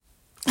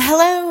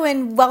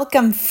and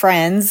welcome,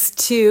 friends,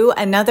 to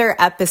another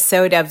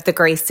episode of The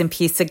Grace and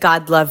Peace of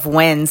God Love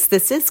Wins.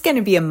 This is going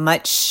to be a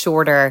much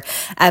shorter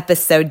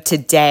episode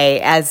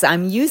today, as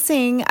I'm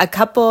using a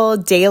couple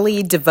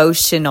daily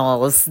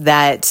devotionals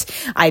that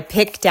I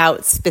picked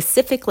out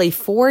specifically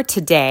for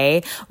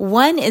today.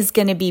 One is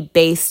going to be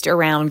based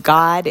around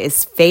God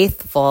is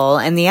faithful,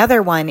 and the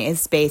other one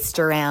is based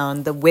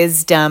around the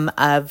wisdom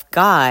of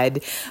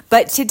God.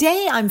 But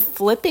today I'm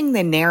flipping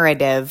the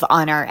narrative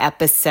on our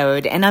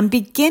episode, and I'm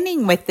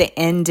beginning with the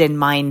end in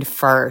mind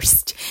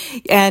first.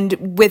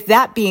 And with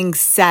that being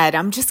said,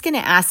 I'm just going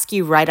to ask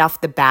you right off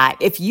the bat,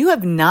 if you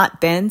have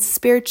not been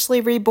spiritually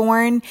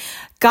reborn,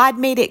 God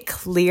made it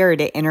clear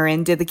to enter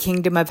into the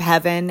kingdom of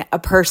heaven, a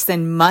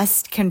person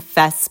must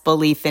confess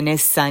belief in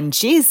his son,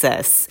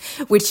 Jesus,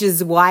 which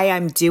is why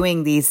I'm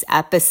doing these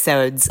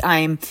episodes.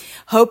 I'm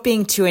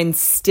hoping to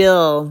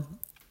instill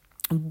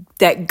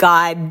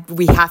that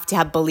we have to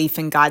have belief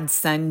in God's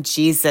son,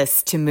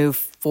 Jesus, to move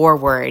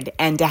forward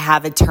and to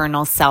have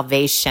eternal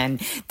salvation.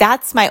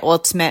 That's my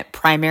ultimate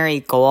primary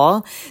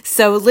goal.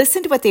 So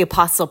listen to what the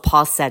Apostle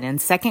Paul said in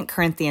 2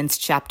 Corinthians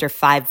chapter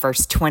 5,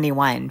 verse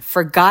 21.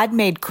 For God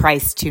made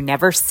Christ, who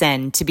never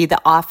sinned, to be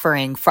the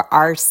offering for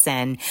our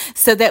sin,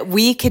 so that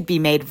we could be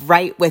made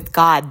right with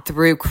God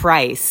through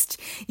Christ.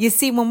 You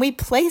see, when we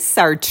place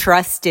our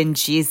trust in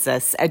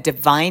Jesus, a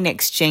divine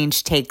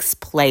exchange takes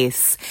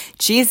place.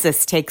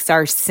 Jesus takes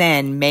our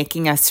sin,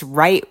 making us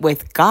right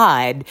with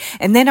God,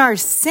 and then our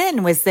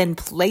sin was then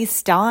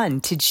placed on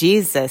to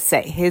Jesus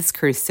at his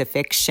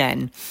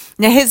crucifixion.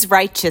 Now, his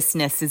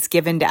righteousness is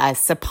given to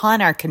us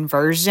upon our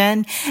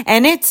conversion,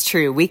 and it's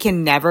true, we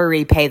can never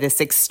repay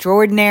this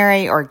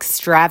extraordinary or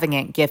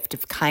extravagant gift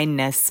of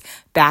kindness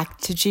back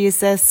to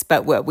Jesus,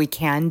 but what we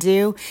can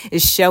do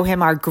is show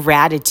him our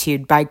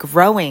gratitude by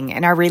growing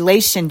in our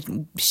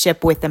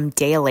relationship with him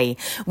daily.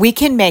 We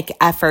can make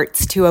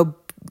efforts to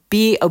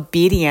be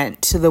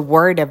obedient to the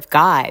word of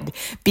God.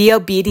 Be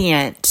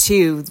obedient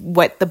to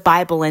what the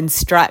Bible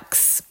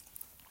instructs.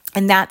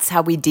 And that's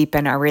how we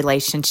deepen our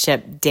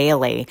relationship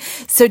daily.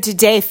 So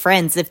today,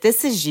 friends, if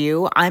this is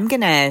you, I'm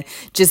going to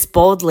just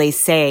boldly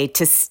say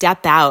to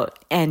step out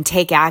and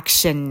take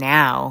action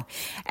now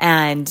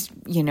and,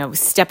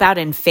 step out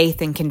in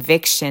faith and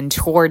conviction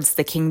towards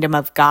the kingdom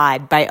of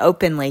God by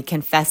openly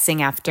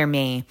confessing after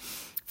me.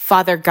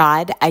 Father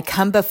God, I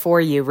come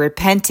before you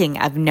repenting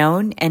of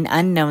known and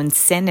unknown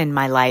sin in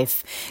my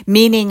life,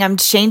 meaning I'm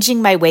changing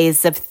my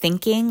ways of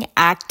thinking,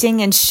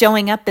 acting, and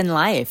showing up in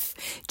life.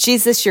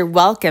 Jesus, you're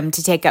welcome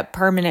to take up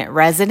permanent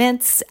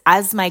residence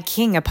as my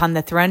King upon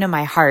the throne of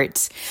my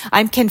heart.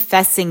 I'm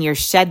confessing your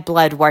shed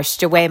blood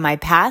washed away my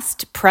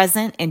past,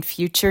 present, and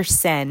future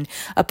sin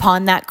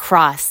upon that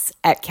cross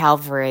at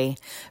Calvary.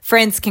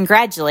 Friends,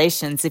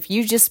 congratulations. If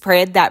you just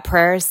prayed that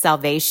prayer of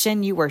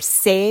salvation, you were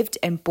saved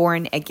and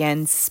born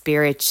again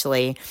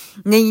spiritually.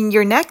 Then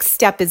your next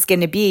step is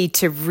going to be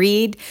to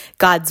read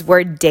God's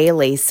word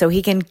daily so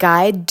he can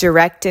guide,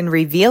 direct, and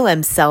reveal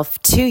himself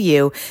to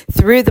you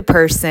through the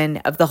person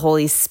of the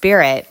Holy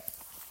Spirit.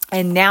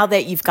 And now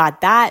that you've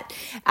got that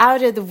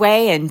out of the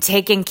way and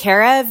taken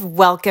care of,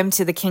 welcome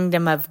to the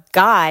kingdom of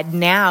God.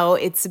 Now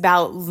it's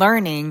about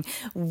learning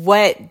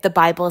what the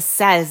Bible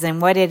says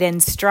and what it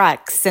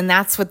instructs. And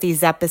that's what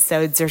these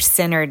episodes are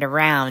centered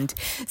around.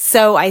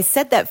 So I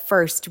said that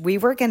first we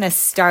were going to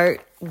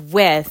start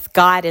with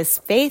God is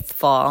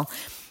faithful.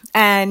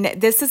 And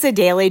this is a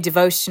daily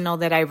devotional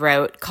that I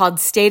wrote called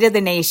State of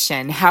the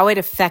Nation, How It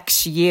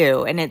Affects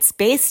You. And it's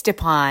based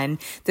upon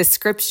the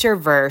scripture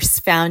verse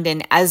found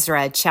in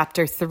Ezra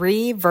chapter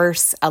 3,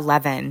 verse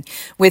 11.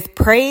 With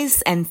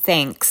praise and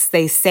thanks,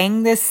 they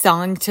sang this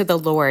song to the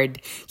Lord.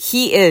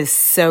 He is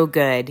so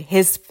good.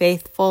 His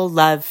faithful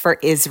love for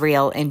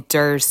Israel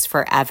endures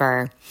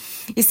forever.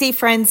 You see,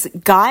 friends,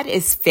 God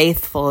is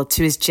faithful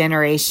to his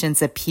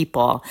generations of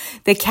people.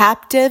 The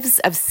captives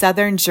of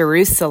southern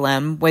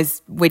Jerusalem,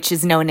 which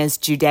is known as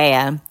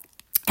Judea,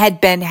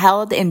 had been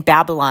held in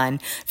Babylon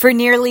for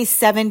nearly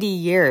 70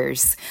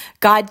 years.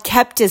 God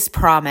kept his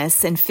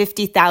promise, and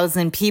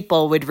 50,000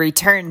 people would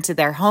return to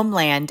their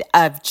homeland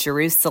of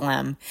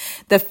Jerusalem.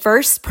 The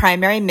first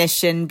primary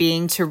mission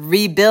being to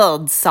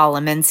rebuild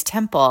Solomon's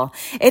temple.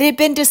 It had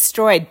been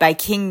destroyed by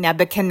King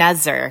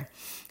Nebuchadnezzar.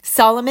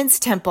 Solomon's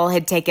temple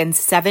had taken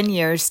 7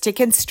 years to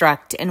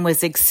construct and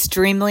was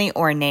extremely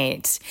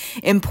ornate.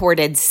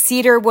 Imported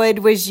cedar wood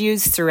was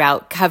used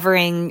throughout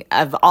covering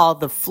of all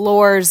the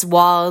floors,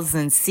 walls,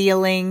 and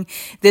ceiling.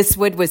 This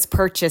wood was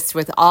purchased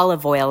with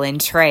olive oil in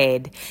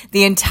trade.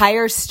 The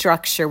entire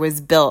structure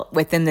was built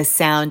within the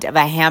sound of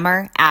a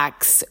hammer,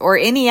 axe, or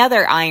any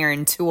other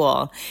iron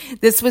tool.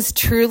 This was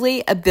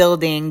truly a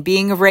building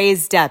being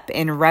raised up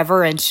in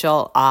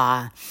reverential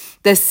awe.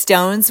 The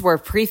stones were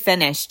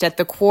pre-finished at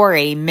the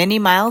quarry many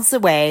miles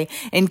away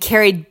and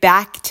carried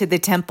back to the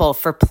temple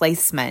for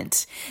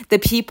placement. The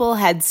people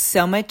had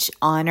so much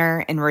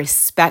honor and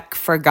respect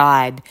for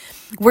God.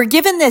 We're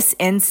given this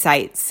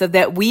insight so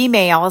that we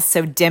may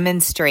also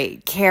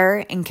demonstrate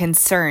care and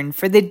concern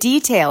for the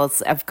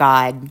details of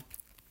God.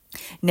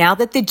 Now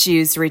that the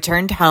Jews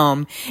returned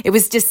home, it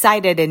was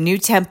decided a new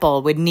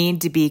temple would need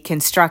to be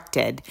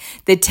constructed.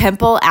 The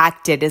temple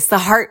acted as the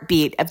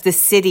heartbeat of the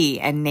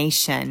city and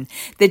nation.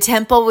 The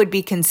temple would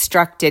be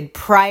constructed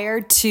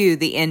prior to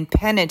the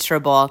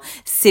impenetrable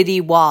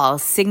city wall,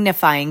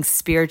 signifying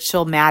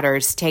spiritual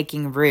matters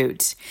taking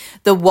root.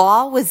 The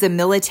wall was a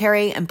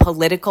military and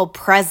political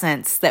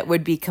presence that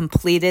would be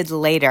completed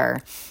later,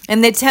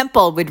 and the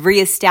temple would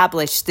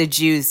reestablish the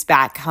Jews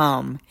back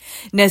home.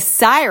 Now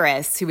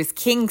Cyrus, who was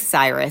King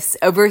Cyrus,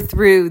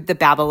 overthrew the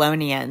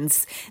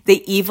Babylonians.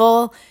 The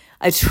evil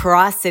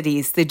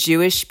atrocities the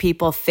Jewish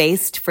people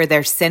faced for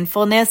their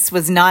sinfulness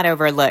was not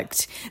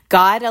overlooked.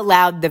 God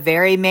allowed the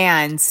very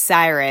man,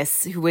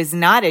 Cyrus, who was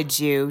not a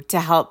Jew, to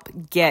help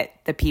get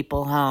the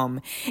people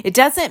home. It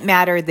doesn't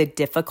matter the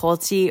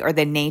difficulty or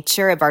the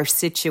nature of our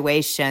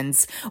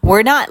situations.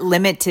 We're not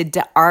limited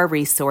to our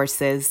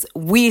resources.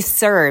 We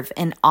serve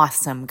an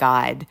awesome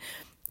God.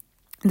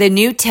 The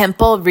new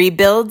temple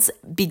rebuilds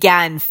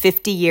began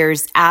 50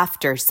 years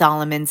after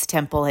Solomon's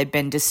temple had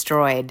been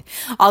destroyed.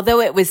 Although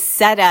it was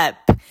set up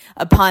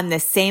upon the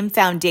same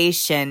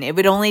foundation, it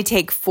would only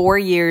take 4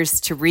 years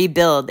to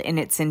rebuild in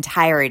its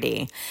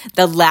entirety.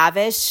 The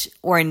lavish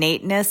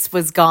ornateness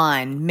was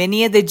gone.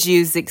 Many of the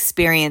Jews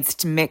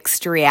experienced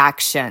mixed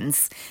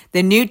reactions.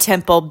 The new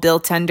temple,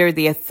 built under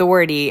the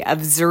authority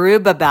of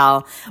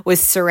Zerubbabel,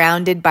 was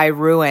surrounded by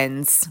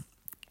ruins.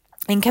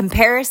 In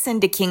comparison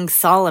to King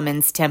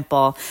Solomon's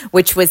temple,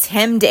 which was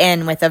hemmed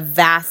in with a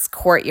vast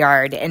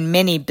courtyard and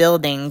many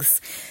buildings.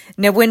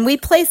 Now, when we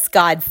place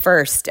God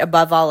first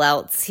above all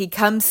else, He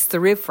comes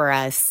through for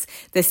us.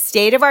 The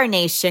state of our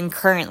nation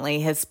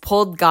currently has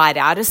pulled God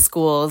out of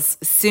schools,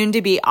 soon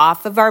to be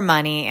off of our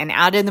money, and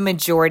out of the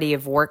majority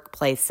of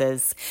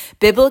workplaces.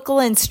 Biblical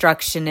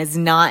instruction is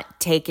not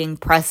taking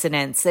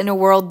precedence in a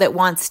world that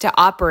wants to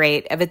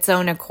operate of its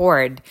own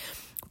accord.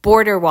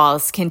 Border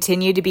walls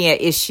continue to be an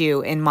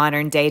issue in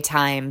modern day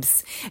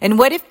times. And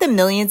what if the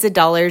millions of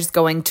dollars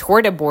going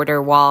toward a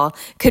border wall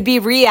could be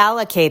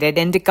reallocated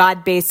into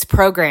God-based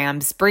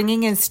programs,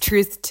 bringing His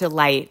truth to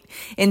light?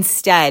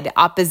 Instead,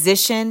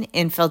 opposition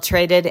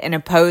infiltrated and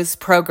opposed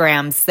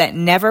programs that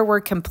never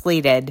were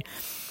completed.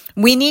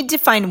 We need to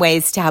find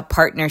ways to have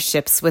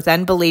partnerships with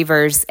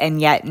unbelievers and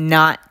yet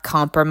not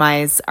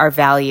compromise our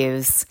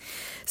values.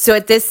 So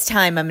at this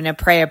time, I'm going to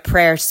pray a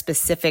prayer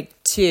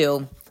specific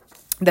to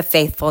the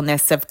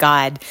faithfulness of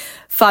God.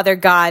 Father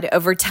God,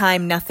 over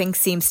time, nothing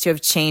seems to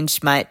have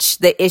changed much.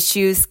 The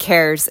issues,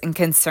 cares, and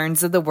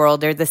concerns of the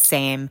world are the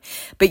same,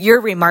 but your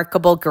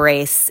remarkable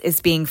grace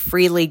is being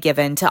freely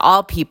given to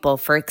all people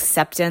for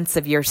acceptance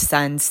of your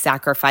Son's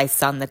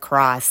sacrifice on the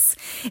cross.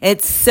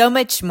 It's so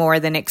much more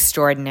than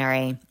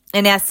extraordinary.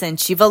 In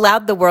essence, you've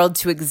allowed the world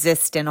to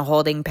exist in a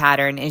holding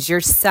pattern as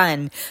your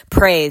Son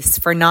prays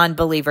for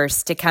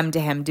non-believers to come to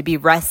Him to be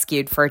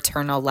rescued for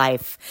eternal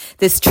life.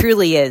 This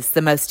truly is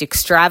the most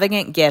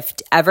extravagant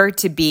gift ever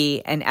to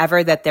be and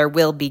ever that there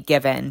will be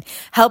given.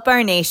 Help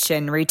our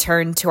nation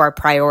return to our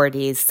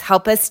priorities.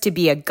 Help us to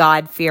be a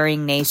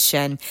God-fearing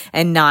nation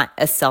and not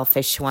a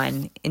selfish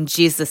one. In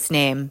Jesus'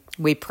 name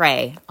we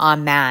pray.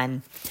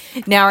 Amen.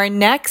 Now, our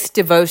next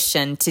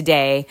devotion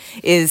today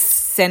is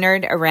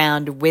centered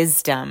around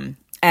wisdom.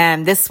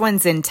 And this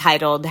one's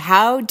entitled,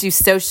 How Do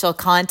Social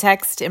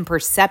Context and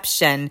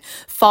Perception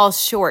Fall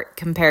Short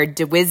Compared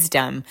to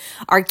Wisdom?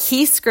 Our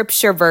key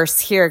scripture verse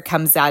here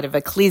comes out of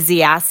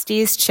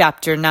Ecclesiastes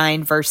chapter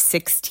 9, verse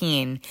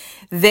 16.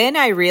 Then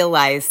I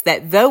realized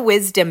that though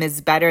wisdom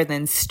is better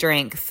than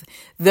strength,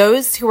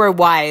 those who are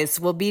wise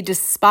will be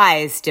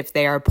despised if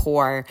they are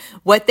poor.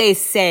 What they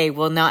say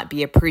will not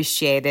be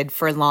appreciated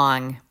for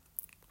long.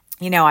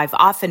 You know, I've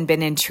often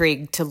been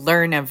intrigued to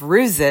learn of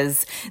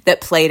ruses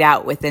that played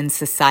out within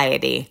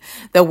society.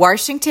 The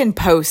Washington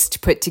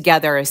Post put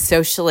together a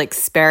social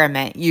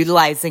experiment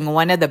utilizing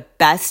one of the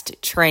best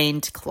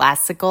trained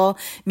classical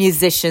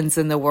musicians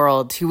in the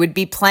world who would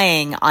be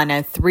playing on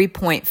a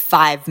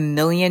 $3.5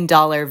 million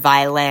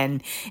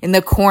violin in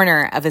the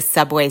corner of a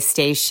subway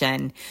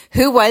station.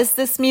 Who was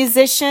this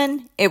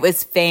musician? It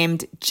was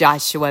famed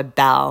Joshua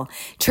Bell.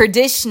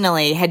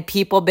 Traditionally, had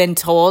people been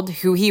told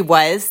who he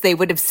was, they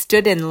would have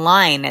stood in line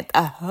at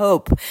the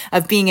hope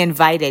of being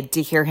invited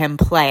to hear him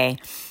play.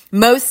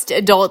 Most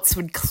adults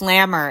would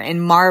clamor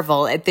and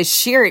marvel at the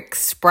sheer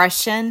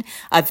expression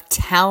of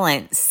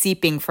talent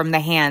seeping from the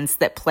hands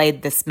that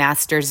played this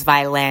master's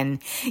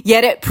violin.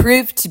 Yet it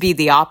proved to be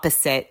the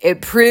opposite.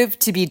 It proved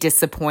to be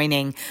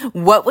disappointing.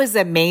 What was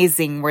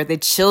amazing were the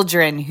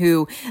children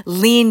who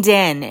leaned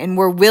in and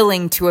were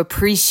willing to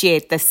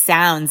appreciate the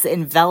sounds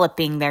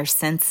enveloping their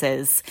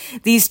senses.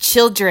 These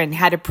children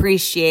had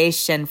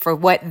appreciation for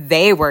what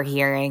they were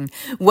hearing.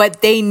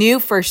 What they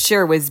knew for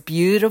sure was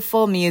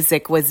beautiful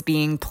music was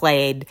being played.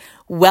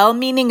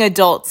 Well-meaning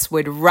adults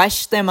would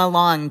rush them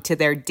along to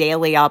their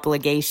daily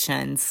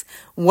obligations.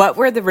 What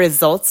were the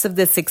results of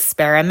this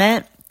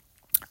experiment?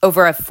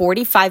 Over a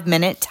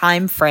 45-minute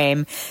time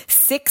frame,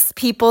 6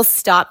 people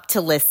stopped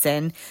to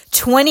listen.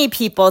 20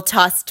 people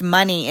tossed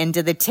money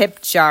into the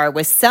tip jar,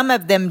 with some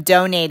of them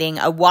donating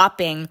a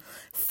whopping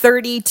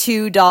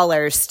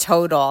 $32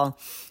 total.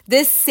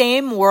 This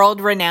same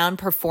world-renowned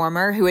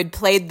performer who had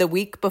played the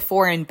week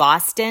before in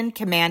Boston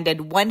commanded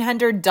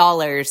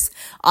 $100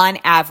 on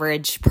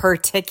average per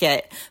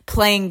ticket,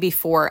 playing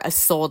before a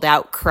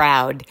sold-out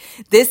crowd.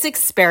 This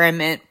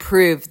experiment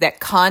proved that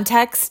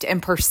context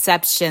and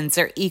perceptions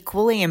are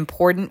equally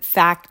important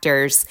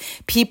factors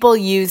people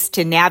use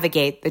to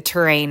navigate the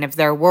terrain of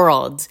their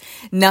world.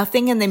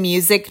 Nothing in the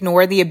music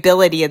nor the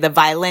ability of the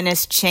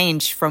violinist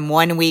changed from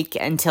one week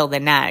until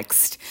the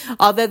next.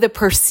 Although the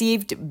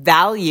perceived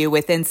value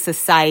within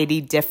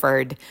society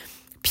differed,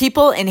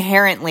 people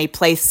inherently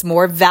place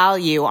more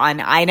value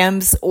on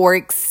items or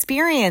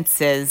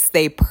experiences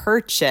they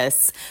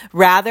purchase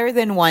rather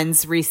than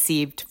ones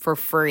received for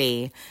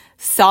free.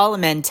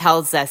 Solomon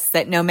tells us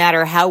that no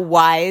matter how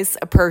wise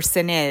a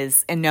person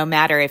is, and no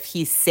matter if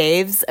he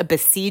saves a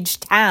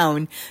besieged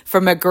town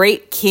from a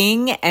great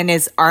king and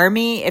his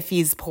army, if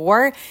he's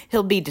poor,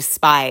 he'll be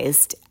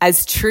despised.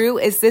 As true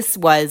as this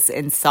was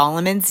in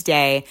Solomon's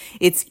day,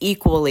 it's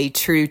equally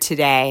true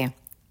today.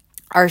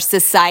 Our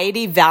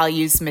society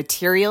values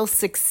material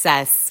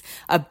success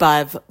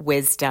above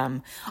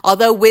wisdom.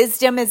 Although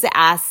wisdom is an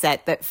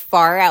asset that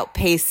far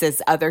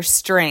outpaces other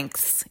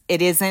strengths,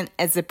 it isn't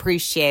as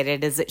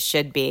appreciated as it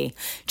should be.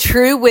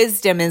 True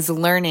wisdom is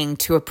learning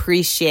to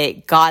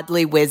appreciate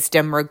godly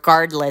wisdom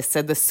regardless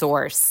of the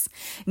source.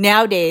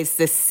 Nowadays,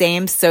 the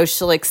same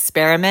social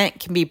experiment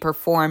can be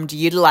performed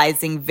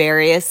utilizing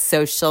various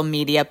social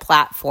media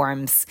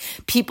platforms.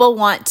 People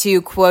want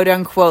to quote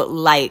unquote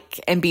like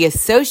and be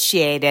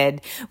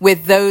associated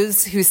with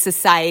those who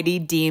society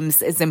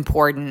deems as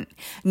important.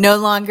 No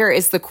longer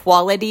is the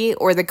quality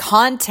or the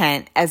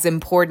content as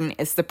important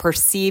as the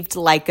perceived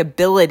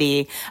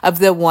likability of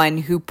the one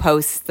who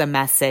posts the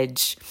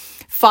message.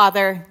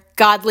 Father,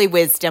 godly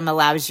wisdom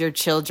allows your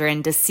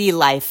children to see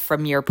life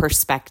from your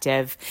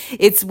perspective.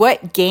 It's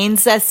what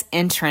gains us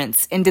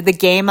entrance into the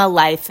game of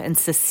life and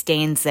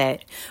sustains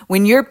it.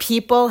 When your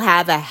people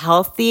have a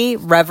healthy,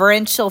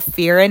 reverential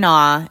fear and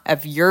awe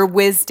of your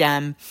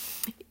wisdom,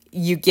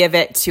 you give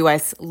it to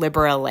us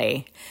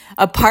liberally.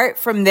 Apart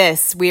from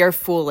this, we are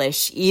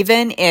foolish,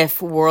 even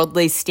if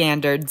worldly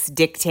standards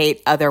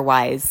dictate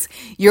otherwise.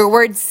 Your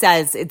word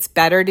says it's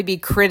better to be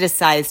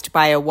criticized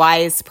by a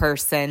wise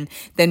person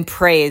than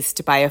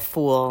praised by a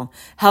fool.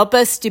 Help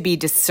us to be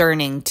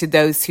discerning to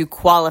those who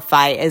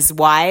qualify as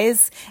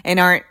wise and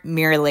aren't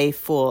merely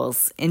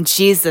fools. In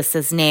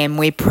Jesus' name,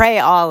 we pray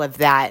all of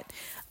that.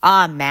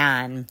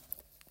 Amen.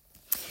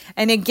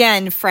 And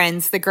again,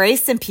 friends, the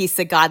Grace and Peace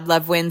of God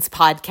Love Wins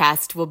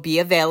podcast will be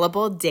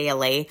available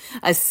daily.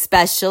 A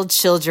special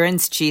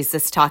Children's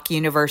Jesus Talk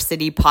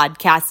University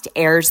podcast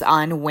airs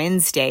on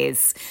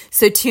Wednesdays.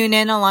 So tune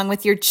in along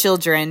with your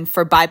children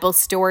for Bible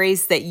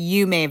stories that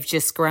you may have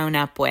just grown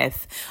up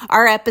with.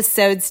 Our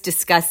episodes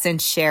discuss and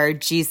share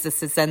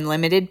Jesus'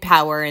 unlimited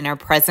power in our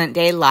present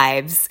day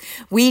lives.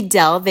 We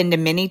delve into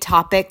many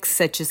topics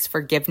such as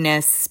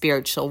forgiveness,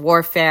 spiritual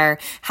warfare,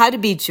 how to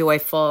be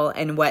joyful,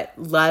 and what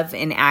love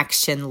in action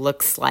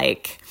looks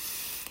like.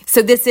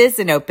 So this is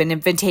an open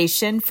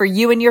invitation for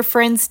you and your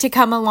friends to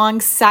come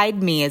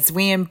alongside me as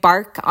we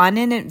embark on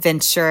an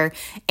adventure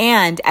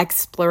and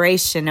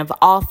exploration of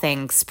all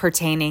things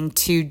pertaining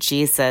to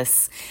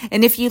Jesus.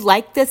 And if you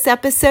like this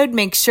episode,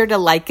 make sure to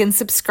like and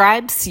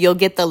subscribe so you'll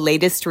get the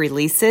latest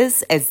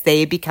releases as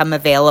they become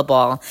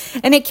available.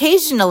 And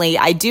occasionally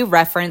I do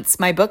reference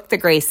my book, The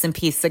Grace and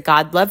Peace of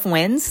God Love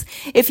Wins.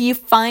 If you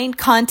find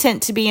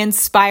content to be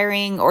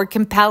inspiring or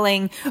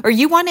compelling, or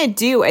you want to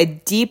do a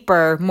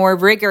deeper, more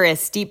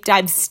rigorous, deep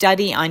dive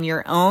study on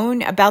your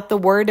own about the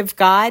Word of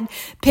God,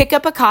 pick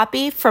up a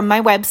copy from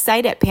my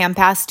website at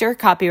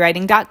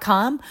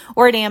pampastorcopywriting.com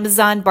or at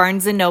Amazon,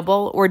 Barnes &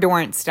 Noble, or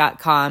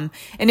Dorrance.com.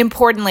 And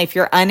importantly, if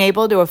you're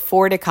unable to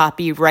afford a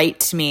copy, write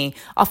to me.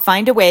 I'll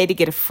find a way to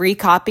get a free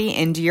copy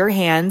into your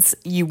hands.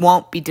 You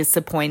won't be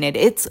disappointed.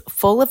 It's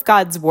full of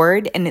God's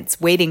Word and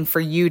it's waiting for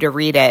you to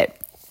read it.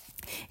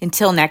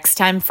 Until next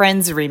time,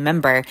 friends,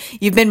 remember,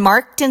 you've been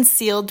marked and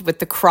sealed with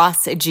the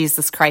cross of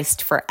Jesus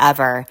Christ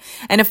forever.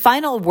 And a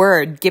final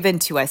word given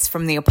to us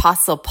from the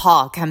Apostle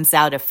Paul comes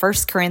out of 1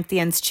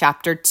 Corinthians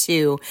chapter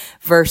 2,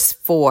 verse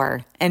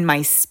 4. And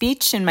my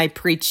speech and my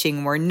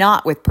preaching were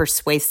not with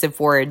persuasive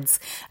words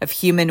of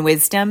human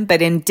wisdom,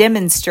 but in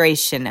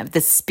demonstration of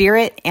the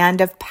Spirit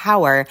and of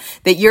power,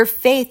 that your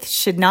faith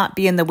should not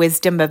be in the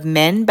wisdom of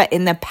men, but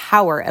in the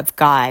power of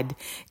God.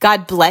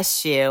 God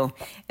bless you.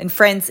 And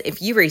friends,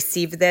 if you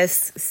receive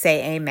this,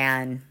 say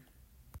amen.